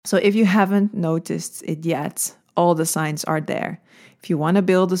So if you haven't noticed it yet, all the signs are there. If you want to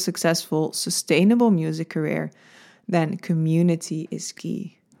build a successful, sustainable music career, then community is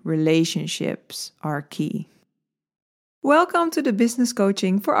key. Relationships are key. Welcome to the Business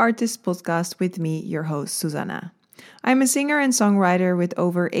Coaching for Artists podcast with me, your host, Susanna. I'm a singer and songwriter with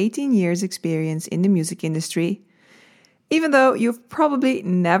over 18 years experience in the music industry. Even though you've probably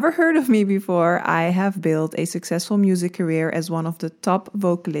never heard of me before, I have built a successful music career as one of the top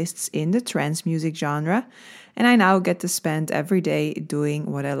vocalists in the trance music genre, and I now get to spend every day doing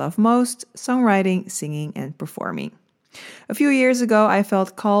what I love most, songwriting, singing, and performing. A few years ago, I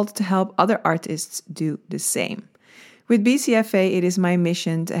felt called to help other artists do the same. With BCFA, it is my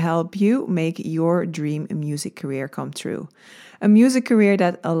mission to help you make your dream music career come true. A music career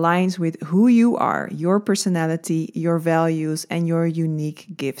that aligns with who you are, your personality, your values, and your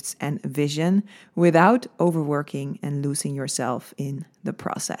unique gifts and vision without overworking and losing yourself in the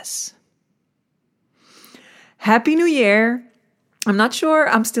process. Happy New Year! I'm not sure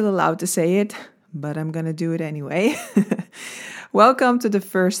I'm still allowed to say it, but I'm going to do it anyway. Welcome to the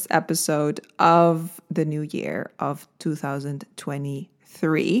first episode of the new year of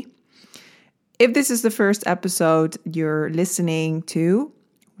 2023. If this is the first episode you're listening to,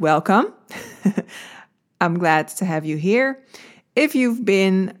 welcome. I'm glad to have you here. If you've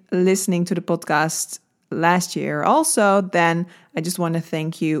been listening to the podcast last year also, then I just want to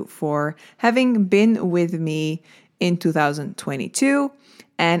thank you for having been with me in 2022.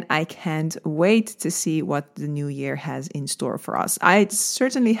 And I can't wait to see what the new year has in store for us. I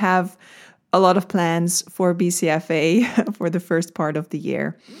certainly have a lot of plans for BCFA for the first part of the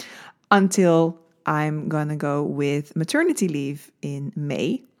year until I'm going to go with maternity leave in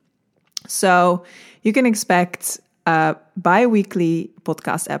May. So you can expect a bi-weekly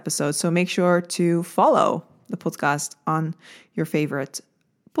podcast episode. So make sure to follow the podcast on your favorite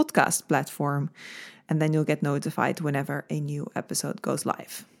podcast platform, and then you'll get notified whenever a new episode goes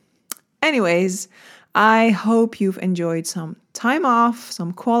live. Anyways, I hope you've enjoyed some time off,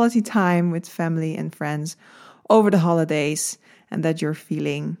 some quality time with family and friends over the holidays, and that you're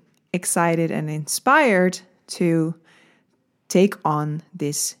feeling excited and inspired to take on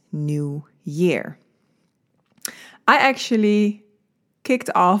this new year. I actually kicked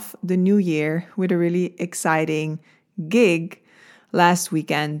off the new year with a really exciting gig last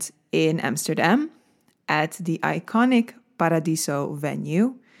weekend in Amsterdam at the iconic Paradiso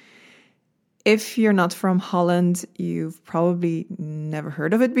venue. If you're not from Holland, you've probably never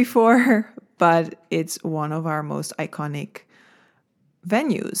heard of it before, but it's one of our most iconic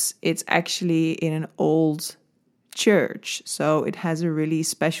venues. It's actually in an old church, so it has a really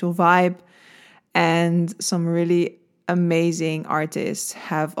special vibe, and some really amazing artists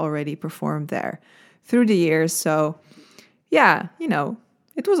have already performed there through the years. So yeah,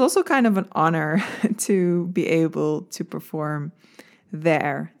 it was also kind of an honor to be able to perform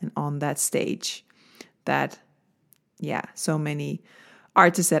there and on that stage that, so many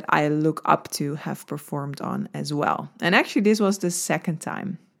artists that I look up to have performed on as well. And actually, this was the second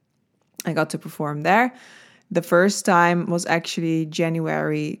time I got to perform there. The first time was actually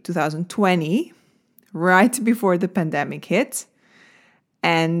January 2020, right before the pandemic hit.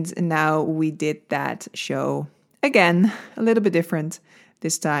 And now we did that show again, a little bit different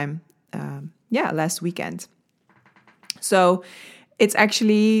this time, last weekend. So it's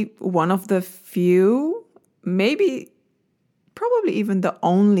actually one of the few, probably even the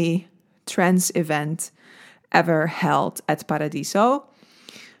only trance event ever held at Paradiso,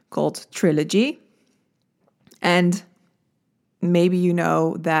 called Trilogy. And maybe you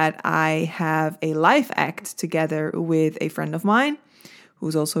know that I have a live act together with a friend of mine,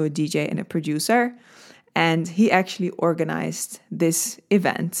 who's also a DJ and a producer. And he actually organized this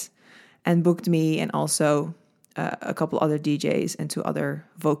event and booked me and also a couple other DJs and two other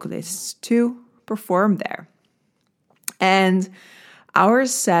vocalists to perform there. And our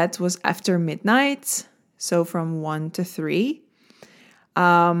set was after midnight, so from 1 to 3.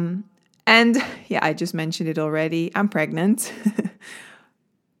 I just mentioned it already. I'm pregnant.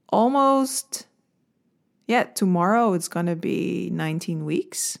 Tomorrow it's going to be 19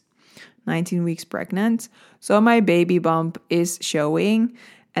 weeks pregnant. So my baby bump is showing.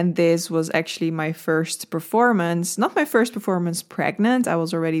 And this was actually my first performance, not my first performance pregnant. I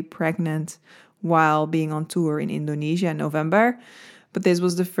was already pregnant while being on tour in Indonesia in November. But this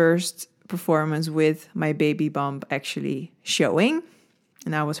was the first performance with my baby bump actually showing.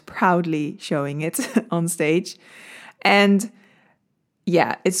 And I was proudly showing it on stage. And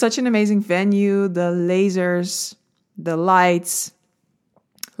it's such an amazing venue. The lasers, the lights,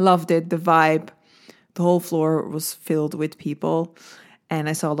 loved it, the vibe. The whole floor was filled with people. And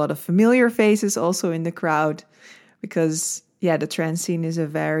I saw a lot of familiar faces also in the crowd because, yeah, the trance scene is a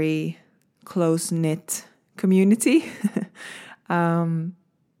very close-knit community.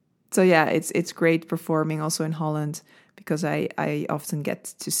 So yeah, it's great performing also in Holland because I often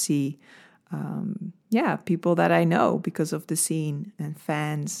get to see people that I know because of the scene and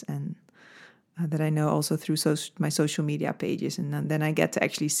fans and that I know also through my social media pages, and then I get to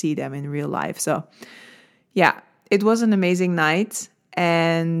actually see them in real life. So yeah, it was an amazing night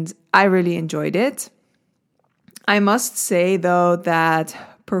and I really enjoyed it. I must say though that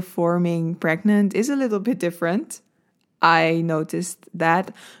performing pregnant is a little bit different. I noticed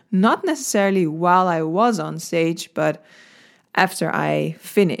that not necessarily while I was on stage, but after I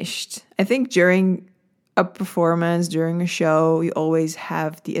finished. I think during a performance, during a show, you always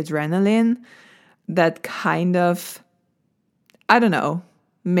have the adrenaline that kind of, I don't know,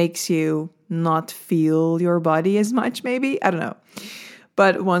 makes you not feel your body as much, maybe. I don't know.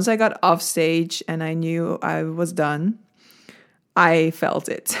 But once I got off stage and I knew I was done, I felt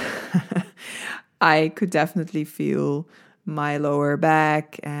it. I could definitely feel my lower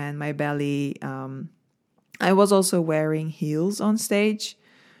back and my belly. I was also wearing heels on stage,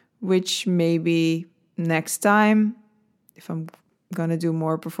 which maybe next time, if I'm going to do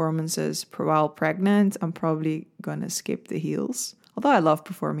more performances while pregnant, I'm probably going to skip the heels. Although I love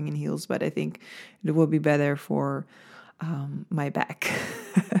performing in heels, but I think it will be better for my back.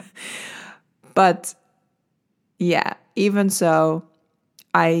 But yeah, even so,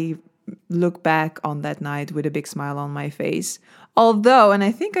 I look back on that night with a big smile on my face. Although, and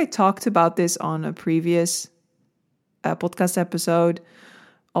I think I talked about this on a previous podcast episode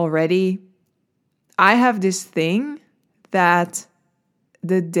already, I have this thing that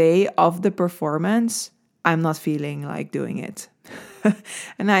the day of the performance, I'm not feeling like doing it.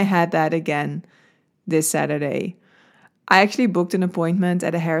 And I had that again this Saturday. I actually booked an appointment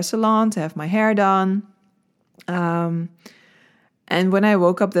at a hair salon to have my hair done. And when I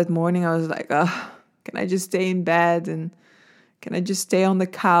woke up that morning, I was like, oh, can I just stay in bed and can I just stay on the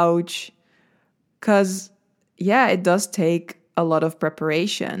couch? Because, yeah, it does take a lot of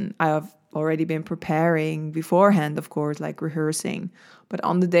preparation. I have already been preparing beforehand, of course, like rehearsing. But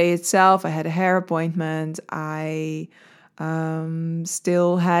on the day itself, I had a hair appointment. I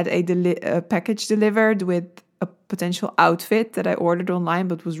still had a package delivered with a potential outfit that I ordered online,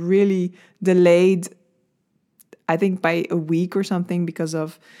 but was really delayed, I think, by a week or something because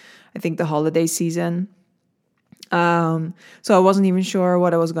of, I think, the holiday season. So I wasn't even sure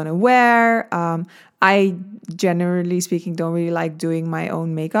what I was going to wear. I, generally speaking, don't really like doing my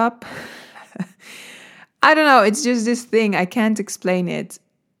own makeup. I don't know. It's just this thing. I can't explain it.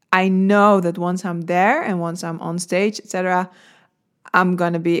 I know that once I'm there and once I'm on stage, etc., I'm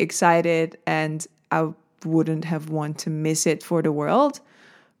going to be excited and I wouldn't have want to miss it for the world.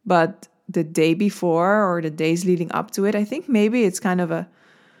 But the day before or the days leading up to it, I think maybe it's kind of a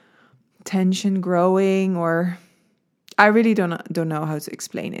tension growing, or I really don't know how to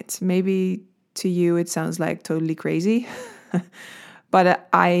explain it. Maybe to you it sounds like totally crazy. But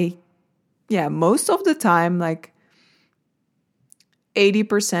most of the time, like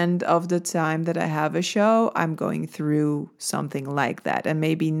 80% of the time that I have a show, I'm going through something like that. And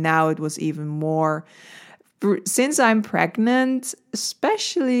maybe now it was even more since I'm pregnant,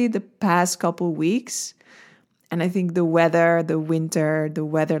 especially the past couple weeks. And I think the weather,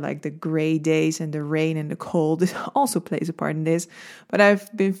 like the gray days and the rain and the cold, it also plays a part in this. But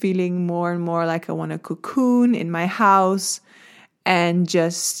I've been feeling more and more like I want to cocoon in my house and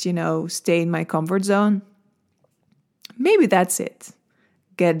just, stay in my comfort zone. Maybe that's it.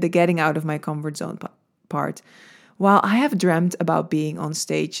 Getting out of my comfort zone part. Well, I have dreamt about being on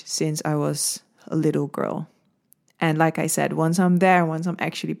stage since I was a little girl. And like I said, once I'm there, once I'm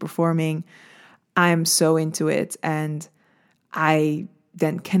actually performing, I'm so into it. And I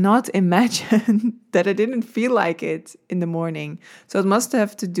then cannot imagine that I didn't feel like it in the morning. So it must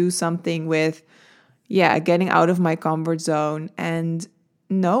have to do something with, getting out of my comfort zone and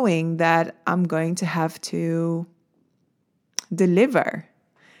knowing that I'm going to have to deliver.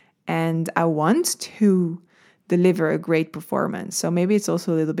 And I want to deliver a great performance. So maybe it's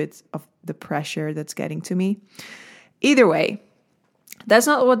also a little bit of the pressure that's getting to me. Either way, that's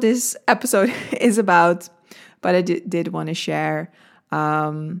not what this episode is about, but I did want to share,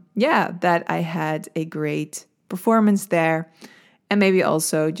 that I had a great performance there, and maybe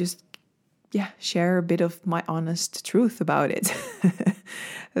also just, share a bit of my honest truth about it,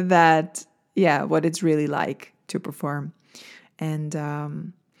 what it's really like to perform, and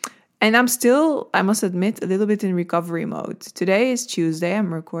I'm still, I must admit, a little bit in recovery mode. Today is Tuesday.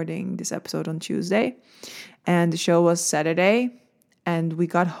 I'm recording this episode on Tuesday. And the show was Saturday. and we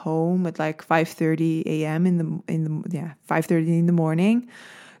got home at like 5:30 a.m. in the 5:30 in the morning.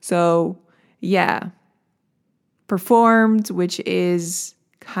 So yeah, performed, which is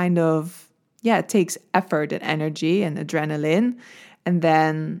kind of, it takes effort and energy and adrenaline, and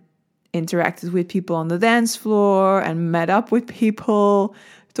then interacted with people on the dance floor and met up with people,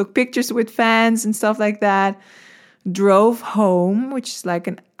 took pictures with fans and stuff like that, drove home, which is like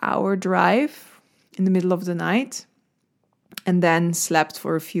an hour drive in the middle of the night, and then slept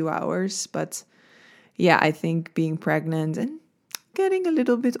for a few hours. But yeah, I think being pregnant and getting a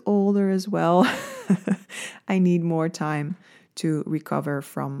little bit older as well, I need more time to recover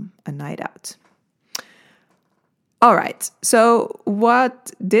from a night out. All right, so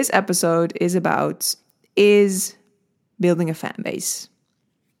what this episode is about is building a fan base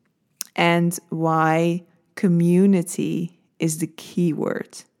and why community is the key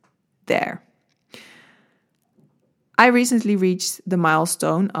word there. I recently reached the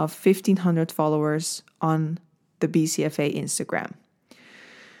milestone of 1,500 followers on the BCFA Instagram.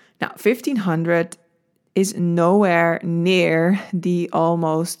 Now, 1,500 is nowhere near the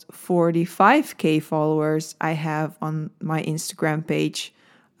almost 45K followers I have on my Instagram page,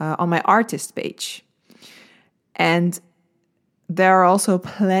 on my artist page. And there are also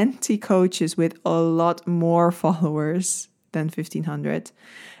plenty coaches with a lot more followers than 1,500.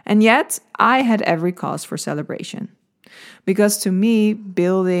 And yet, I had every cause for celebration. Because to me,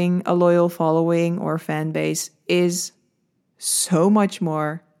 building a loyal following or fan base is so much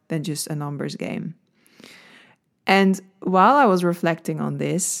more than just a numbers game. And while I was reflecting on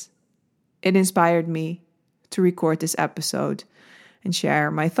this, it inspired me to record this episode and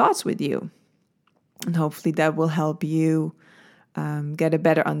share my thoughts with you. And hopefully that will help you get a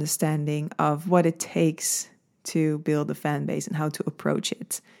better understanding of what it takes to build a fan base and how to approach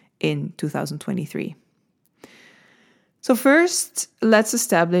it in 2023. So first, let's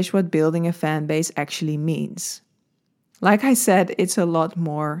establish what building a fan base actually means. Like I said, it's a lot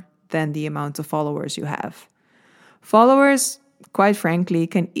more than the amount of followers you have. Followers, quite frankly,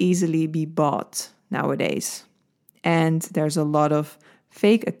 can easily be bought nowadays. And there's a lot of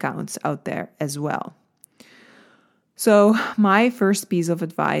fake accounts out there as well. So my first piece of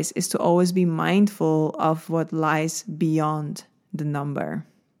advice is to always be mindful of what lies beyond the number.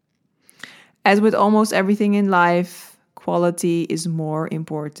 As with almost everything in life, quality is more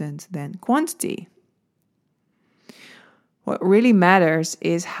important than quantity. What really matters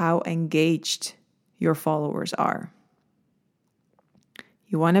is how engaged your followers are.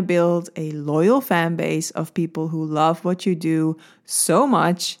 You want to build a loyal fan base of people who love what you do so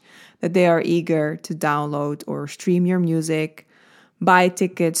much that they are eager to download or stream your music, buy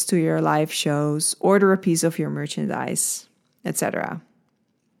tickets to your live shows, order a piece of your merchandise, etc.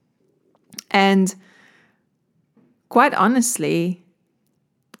 And quite honestly,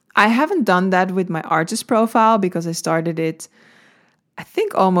 I haven't done that with my artist profile because I started it, I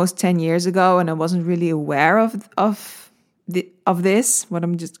think, almost 10 years ago, and I wasn't really aware of this, what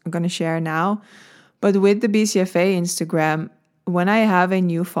I'm just going to share now. But with the BCFA Instagram, when I have a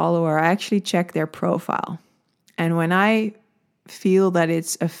new follower, I actually check their profile. And when I feel that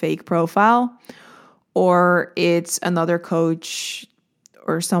it's a fake profile or it's another coach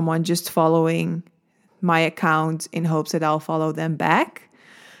or someone just following my account in hopes that I'll follow them back,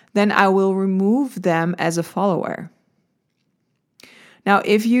 then I will remove them as a follower. Now,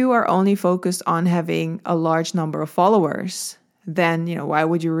 if you are only focused on having a large number of followers, then, why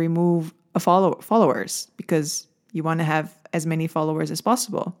would you remove followers? Because you want to have as many followers as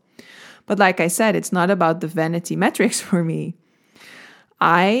possible. But like I said, it's not about the vanity metrics for me.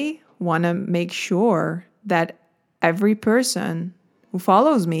 I want to make sure that every person who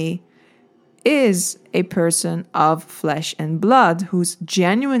follows me is a person of flesh and blood who's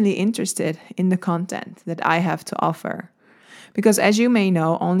genuinely interested in the content that I have to offer. Because as you may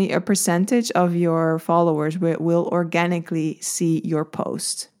know, only a percentage of your followers will organically see your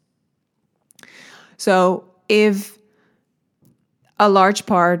post. So if a large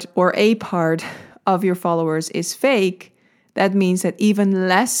part or a part of your followers is fake, that means that even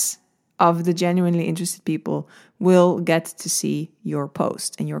less of the genuinely interested people will get to see your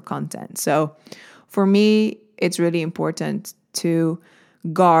post and your content. So for me, it's really important to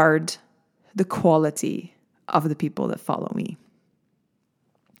guard the quality of the people that follow me.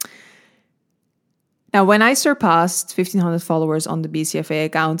 Now, when I surpassed 1,500 followers on the BCFA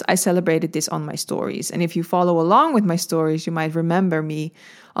account, I celebrated this on my stories. And if you follow along with my stories, you might remember me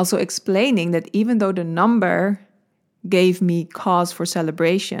also explaining that even though the number gave me cause for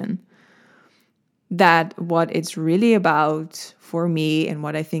celebration, that what it's really about for me and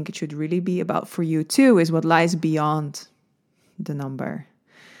what I think it should really be about for you too is what lies beyond the number.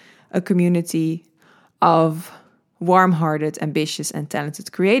 A community of warm-hearted, ambitious, and talented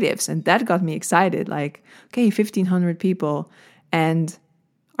creatives. And that got me excited. Like, okay, 1,500 people and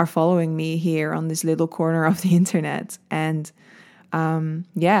are following me here on this little corner of the internet. And I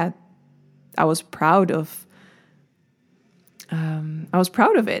was proud of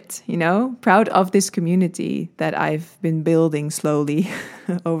it, proud of this community that I've been building slowly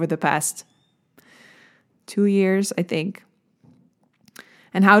over the past 2 years, I think.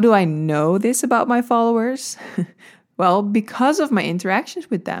 And how do I know this about my followers? Well, because of my interactions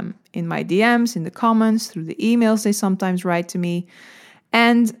with them in my DMs, in the comments, through the emails they sometimes write to me.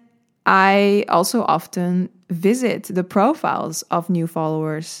 And I also often visit the profiles of new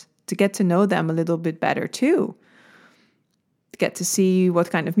followers to get to know them a little bit better too. To get to see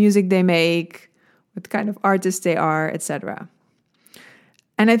what kind of music they make, what kind of artists they are, etc.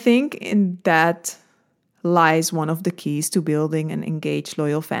 And I think in that lies one of the keys to building an engaged,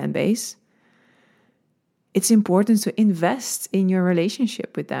 loyal fan base. It's important to invest in your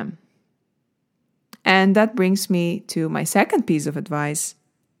relationship with them. And that brings me to my second piece of advice.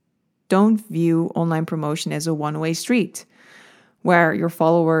 Don't view online promotion as a one-way street, where your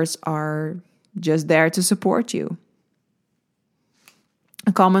followers are just there to support you.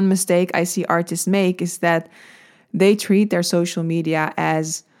 A common mistake I see artists make is that they treat their social media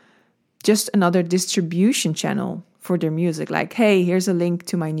as just another distribution channel for their music. Like, hey, here's a link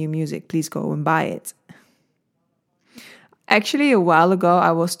to my new music. Please go and buy it. Actually, a while ago,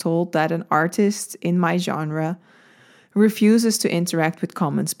 I was told that an artist in my genre refuses to interact with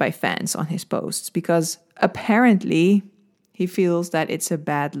comments by fans on his posts because apparently he feels that it's a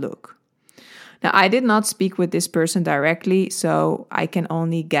bad look. Now, I did not speak with this person directly, so I can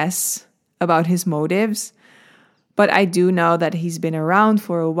only guess about his motives. But I do know that he's been around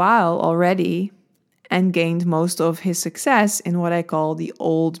for a while already and gained most of his success in what I call the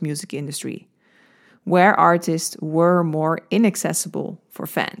old music industry, where artists were more inaccessible for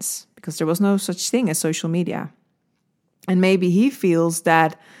fans because there was no such thing as social media. And maybe he feels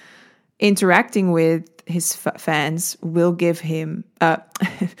that interacting with his fans will give him,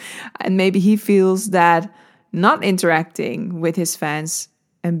 and maybe he feels that not interacting with his fans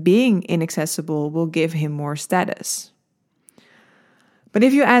and being inaccessible will give him more status. But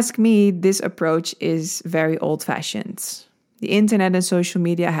if you ask me, this approach is very old-fashioned. The internet and social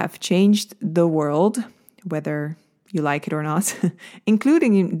media have changed the world, whether you like it or not,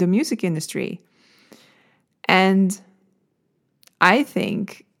 including the music industry. And I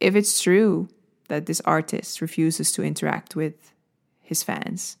think if it's true that this artist refuses to interact with his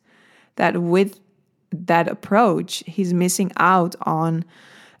fans, that with that approach, he's missing out on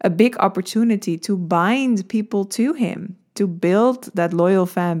a big opportunity to bind people to him, to build that loyal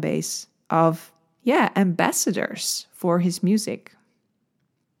fan base of, ambassadors for his music.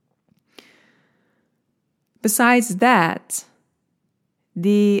 Besides that,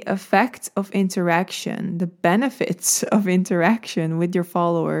 the effect of interaction, the benefits of interaction with your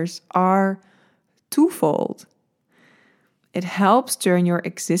followers are twofold. It helps turn your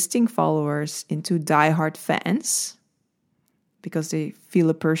existing followers into diehard fans because they feel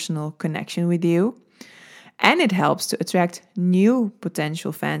a personal connection with you. And it helps to attract new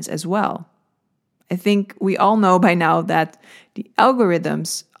potential fans as well. I think we all know by now that the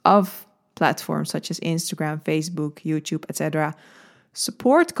algorithms of platforms such as Instagram, Facebook, YouTube, etc.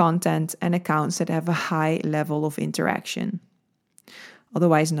 support content and accounts that have a high level of interaction,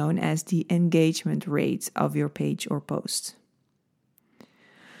 otherwise known as the engagement rate of your page or post.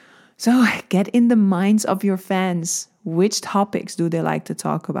 So get in the minds of your fans. Which topics do they like to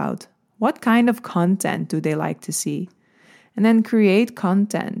talk about? What kind of content do they like to see? And then create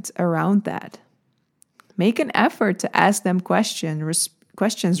content around that. Make an effort to ask them questions,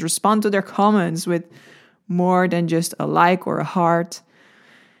 respond to their comments with more than just a like or a heart,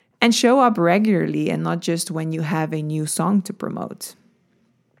 and show up regularly and not just when you have a new song to promote.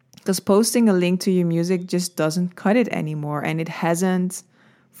 Because posting a link to your music just doesn't cut it anymore, and it hasn't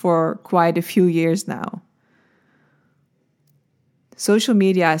for quite a few years now. Social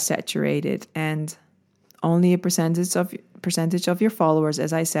media is saturated, and only a percentage of your followers,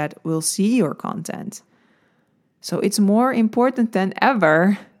 as I said, will see your content. So it's more important than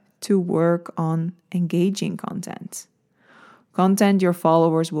ever to work on engaging content. Content your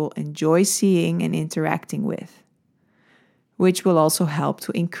followers will enjoy seeing and interacting with, which will also help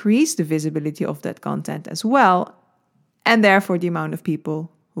to increase the visibility of that content as well, and therefore the amount of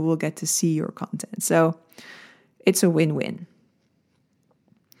people who will get to see your content. So it's a win-win.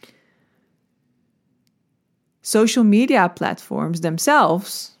 Social media platforms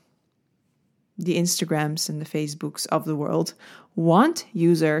themselves, the Instagrams and the Facebooks of the world, want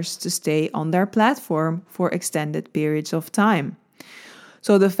users to stay on their platform for extended periods of time.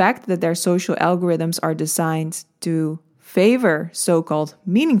 So the fact that their social algorithms are designed to favor so-called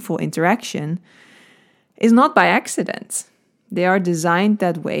meaningful interaction is not by accident. They are designed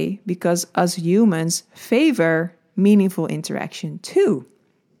that way because us humans favor meaningful interaction too,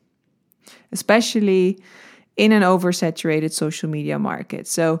 especially in an oversaturated social media market.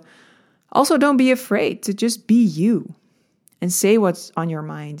 So also don't be afraid to just be you and say what's on your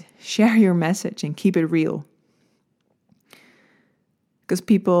mind, share your message and keep it real. Because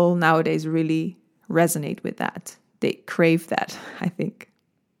people nowadays really resonate with that. They crave that, I think.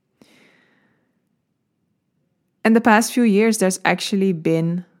 In the past few years, there's actually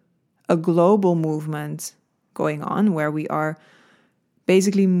been a global movement going on where we are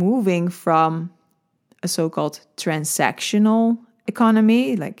basically moving from a so-called transactional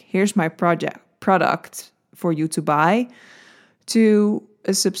economy, like here's my product for you to buy, to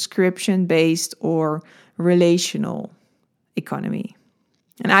a subscription-based or relational economy.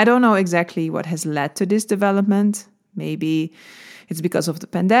 And I don't know exactly what has led to this development. Maybe it's because of the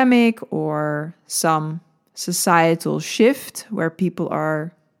pandemic or some societal shift where people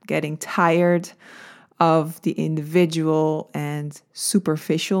are getting tired of the individual and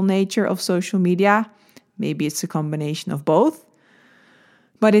superficial nature of social media. Maybe it's a combination of both.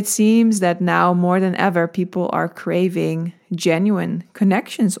 But it seems that now more than ever, people are craving genuine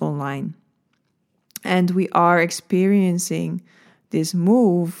connections online. And we are experiencing this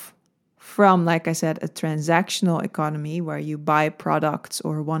move from, like I said, a transactional economy where you buy products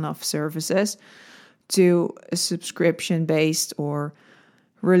or one-off services to a subscription-based or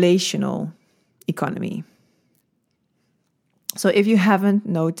relational economy. So if you haven't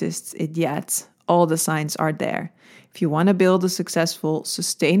noticed it yet, all the signs are there. If you want to build a successful,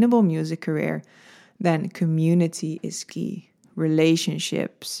 sustainable music career, then community is key.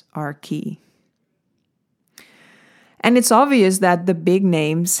 Relationships are key. And it's obvious that the big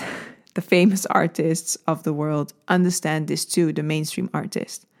names, the famous artists of the world, understand this too, the mainstream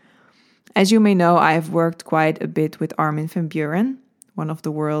artists. As you may know, I have worked quite a bit with Armin van Buuren, one of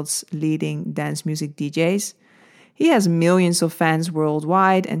the world's leading dance music DJs. He has millions of fans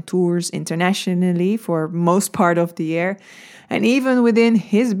worldwide and tours internationally for most part of the year. And even within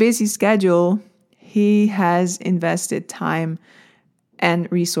his busy schedule, he has invested time and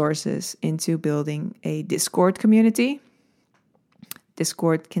resources into building a Discord community.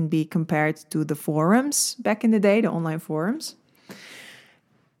 Discord can be compared to the forums back in the day, the online forums.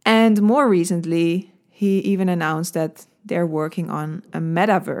 And more recently, he even announced that they're working on a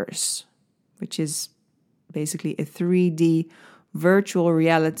metaverse, which is basically a 3D virtual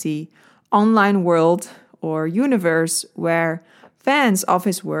reality online world or universe where fans of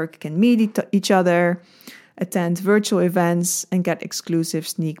his work can meet each other, attend virtual events, and get exclusive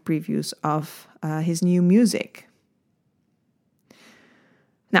sneak previews of his new music.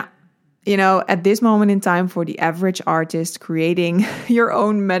 Now, at this moment in time, for the average artist, creating your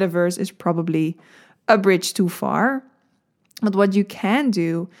own metaverse is probably a bridge too far. But what you can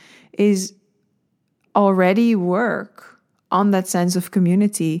do is already work on that sense of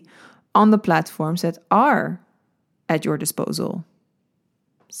community on the platforms that are at your disposal,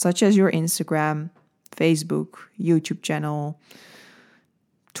 such as your Instagram, Facebook, YouTube channel,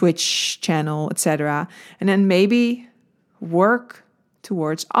 Twitch channel, etc. And then maybe work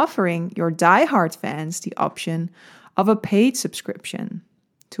towards offering your diehard fans the option of a paid subscription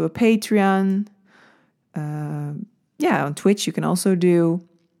to a Patreon. On Twitch you can also do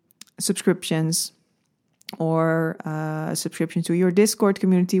subscriptions, or a subscription to your Discord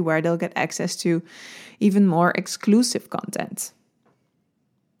community where they'll get access to even more exclusive content.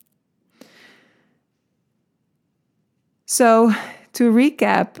 So, to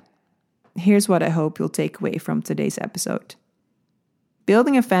recap, here's what I hope you'll take away from today's episode.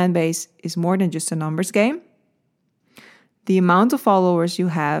 Building a fan base is more than just a numbers game. The amount of followers you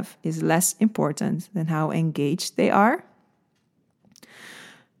have is less important than how engaged they are.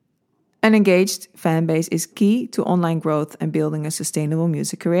 An engaged fan base is key to online growth and building a sustainable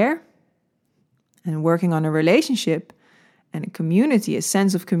music career. And working on a relationship and a community, a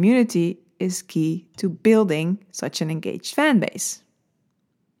sense of community, is key to building such an engaged fan base.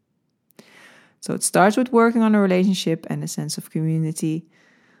 So it starts with working on a relationship and a sense of community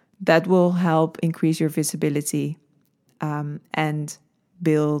that will help increase your visibility and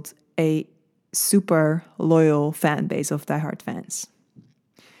build a super loyal fan base of diehard fans.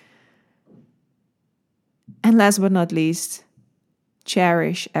 And last but not least,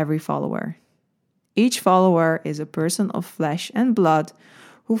 cherish every follower. Each follower is a person of flesh and blood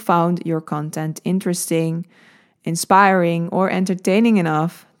who found your content interesting, inspiring, or entertaining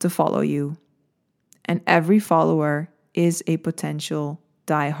enough to follow you. And every follower is a potential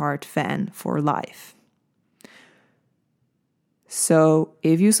diehard fan for life. So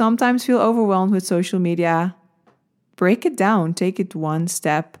if you sometimes feel overwhelmed with social media, break it down, take it one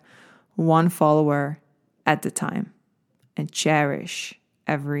step, one follower at a time, and cherish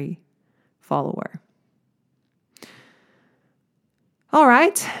every follower. All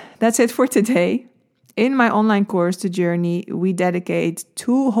right, that's it for today. In my online course, The Journey, we dedicate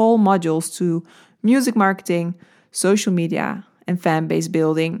 2 whole modules to music marketing, social media, and fan base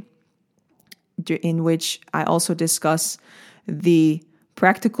building, in which I also discuss the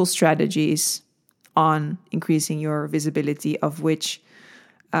practical strategies on increasing your visibility, of which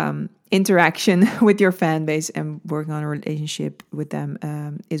interaction with your fan base and working on a relationship with them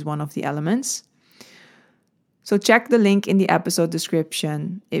is one of the elements. So check the link in the episode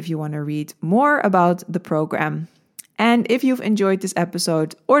description if you want to read more about the program. And if you've enjoyed this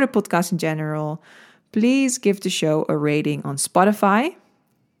episode or the podcast in general, please give the show a rating on Spotify.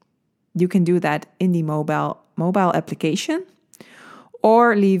 You can do that in the mobile application,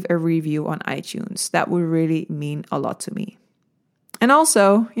 or leave a review on iTunes. That would really mean a lot to me. And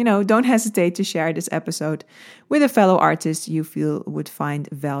also, don't hesitate to share this episode with a fellow artist you feel would find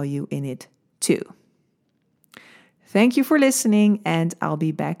value in it too. Thank you for listening, and I'll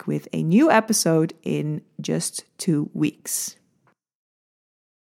be back with a new episode in just 2 weeks.